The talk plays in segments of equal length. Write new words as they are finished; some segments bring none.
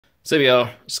So y'all,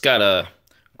 just got a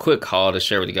quick haul to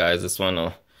share with you guys. This one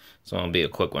will be a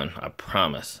quick one. I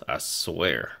promise. I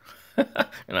swear.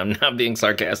 And I'm not being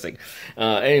sarcastic.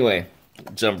 Anyway,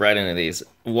 jump right into these.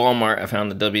 Walmart, I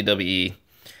found the WWE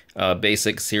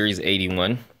Basic Series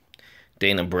 81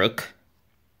 Dana Brooke,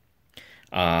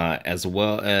 as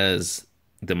well as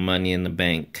the Money in the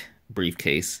Bank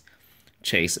briefcase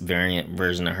Chase variant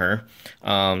version of her.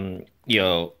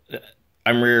 Yo,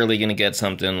 I'm rarely gonna get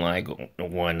something like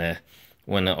one to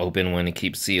open, one to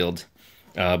keep sealed.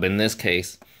 But in this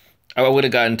case, I would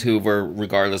have gotten two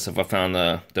regardless if I found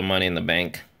the Money in the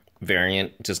Bank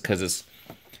variant, just because it's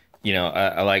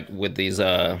I like with these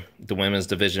the women's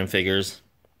division figures.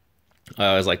 I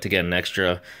always like to get an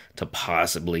extra to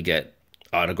possibly get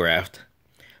autographed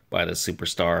by the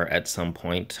superstar at some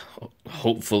point,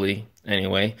 hopefully.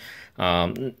 Anyway,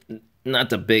 um,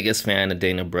 not the biggest fan of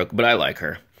Dana Brooke, but I like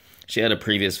her. She had a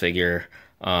previous figure,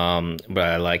 but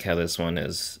I like how this one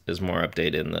is more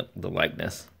updated, and the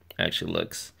likeness actually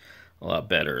looks a lot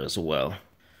better as well.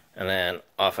 And then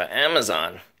off of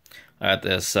Amazon, I got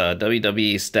this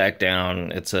WWE Stack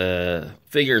Down. It's a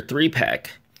figure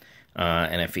 3-pack,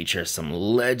 and it features some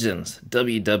legends,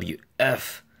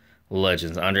 WWF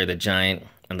legends, Andre the Giant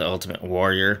and the Ultimate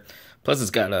Warrior. Plus,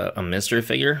 it's got a mystery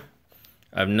figure.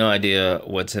 I have no idea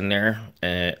what's in there,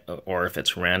 or if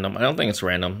it's random. I don't think it's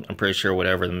random. I'm pretty sure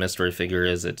whatever the mystery figure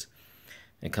is, it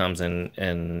comes in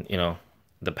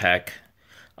the pack.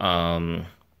 Um,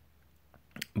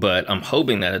 but I'm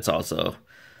hoping that it's also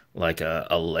like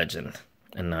a legend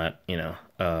and not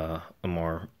a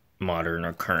more modern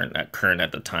or current, not current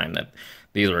at the time that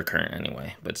these were current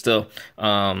anyway. But still,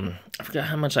 I forgot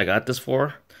how much I got this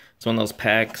for. It's one of those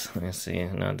packs. Let me see.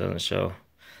 No, it doesn't show.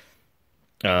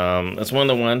 It's one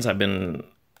of the ones I've been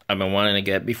wanting to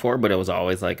get before, but it was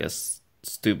always like a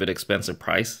stupid expensive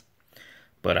price.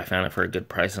 But I found it for a good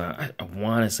price, and I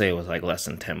want to say it was like less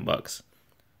than $10.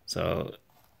 So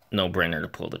no brainer to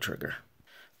pull the trigger.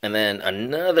 And then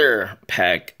another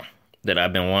pack that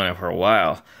I've been wanting for a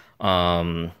while.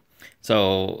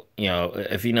 So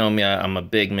if you know me, I'm a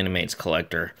big Minimates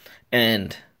collector,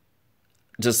 and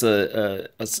just a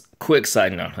quick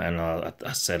side note. I know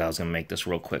I said I was gonna make this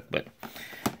real quick, but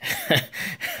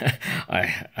I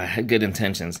had good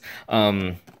intentions.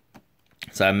 So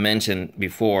I mentioned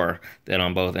before that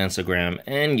on both Instagram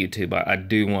and YouTube, I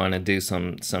do want to do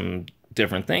some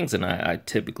different things than I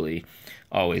typically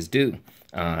always do.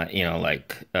 On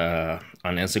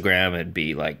Instagram, it'd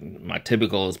be like my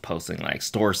typical is posting like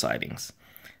store sightings.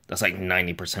 That's like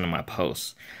 90% of my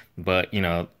posts. But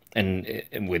and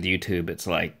with YouTube, it's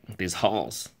like these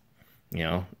hauls.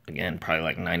 Again, probably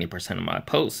like 90% of my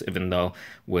posts, even though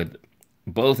with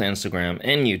both Instagram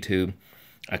and YouTube,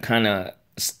 I kind of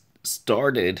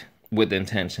started with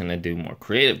intention to do more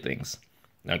creative things.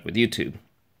 Like with YouTube,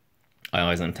 I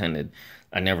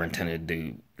never intended to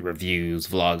do reviews,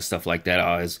 vlogs, stuff like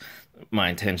that. My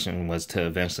intention was to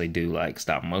eventually do like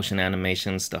stop motion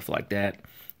animations, stuff like that,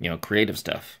 creative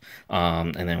stuff.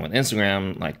 And then with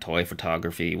Instagram, like toy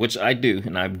photography, which I do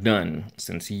and I've done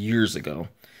since years ago,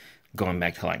 going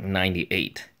back to like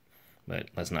 98. But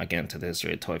let's not get into the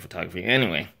history of toy photography.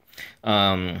 Anyway,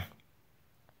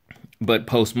 but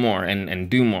post more and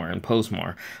do more and post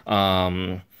more.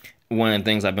 One of the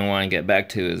things I've been wanting to get back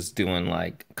to is doing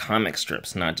like comic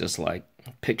strips, not just like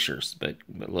pictures, but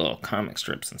little comic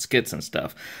strips and skits and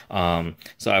stuff.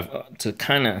 So I've to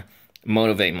kind of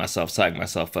motivate myself, psych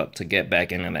myself up to get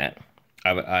back into that.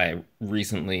 I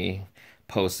recently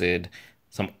posted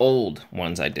some old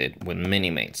ones I did with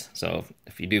Minimates. So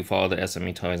if you do follow the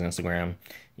SME Toys Instagram,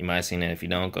 you might have seen it. If you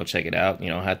don't, go check it out. You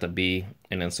don't have to be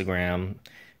an Instagram,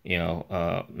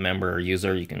 member or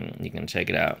user. You can check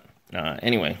it out.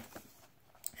 Anyway,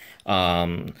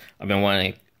 I've been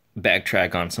wanting to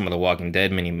backtrack on some of the Walking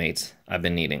Dead Minimates I've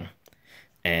been needing,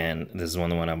 and this is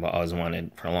one I've always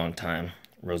wanted for a long time.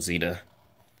 Rosita,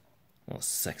 little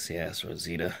sexy ass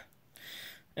Rosita.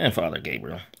 And Father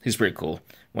Gabriel. He's pretty cool.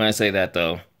 When I say that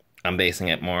though, I'm basing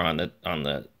it more on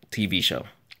the TV show.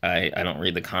 I don't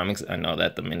read the comics. I know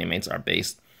that the Minimates are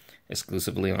based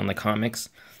exclusively on the comics,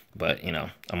 but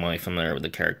I'm only familiar with the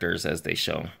characters as they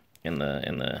show in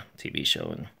the TV show.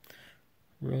 And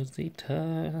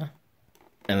Rosita.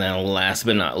 And then last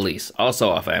but not least, also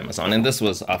off of Amazon, and this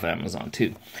was off of Amazon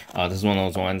too. This is one of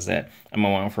those ones that I've been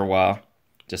wanting for a while.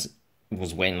 Just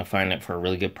was waiting to find it for a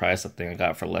really good price. I think I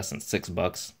got it for less than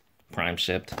 $6, prime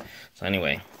shipped. So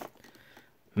anyway,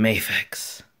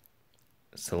 MAFEX,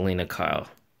 Selena Kyle,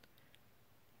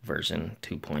 version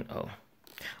 2.0.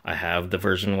 I have the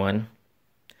version 1.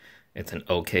 It's an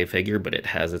okay figure, but it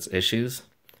has its issues.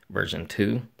 Version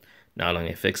 2 not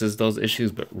only fixes those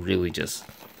issues, but really just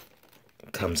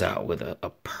comes out with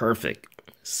a perfect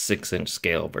 6-inch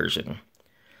scale version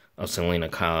of Selena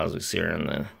Kyle as we see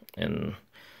her in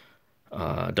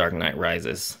Dark Knight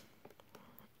Rises.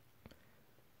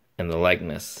 And the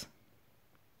likeness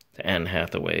to Anne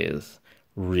Hathaway is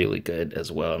really good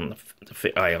as well. And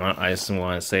I just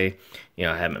want to say,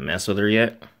 I haven't messed with her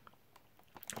yet,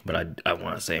 but I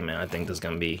want to say, man, I think this is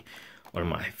gonna be one of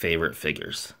my favorite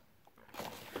figures.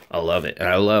 I love it, and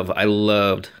I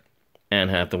loved Anne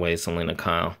Hathaway, Selena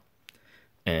Kyle,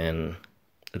 and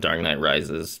The Dark Knight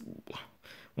Rises.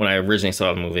 When I originally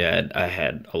saw the movie, I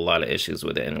had a lot of issues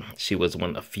with it, and she was one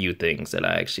of the few things that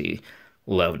I actually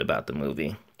loved about the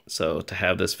movie. So to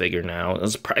have this figure now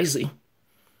is pricey.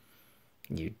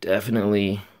 You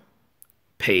definitely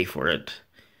pay for it,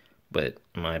 but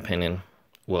in my opinion,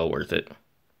 well worth it.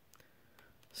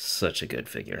 Such a good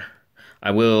figure.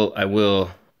 I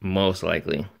will most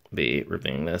likely be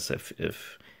reviewing this if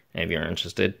any of you are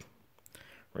interested.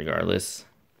 Regardless,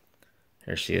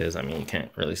 here she is. I mean, you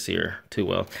can't really see her too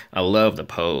well. I love the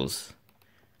pose.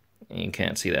 You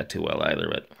can't see that too well either,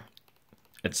 but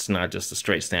it's not just a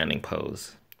straight standing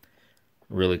pose.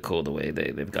 Really cool the way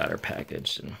they've got her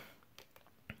packaged, and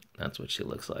that's what she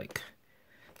looks like.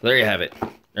 So there you have it.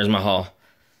 There's my haul.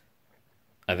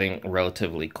 I think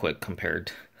relatively quick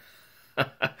compared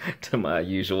to my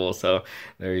usual. So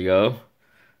there you go.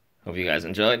 Hope you guys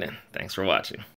enjoyed, and thanks for watching.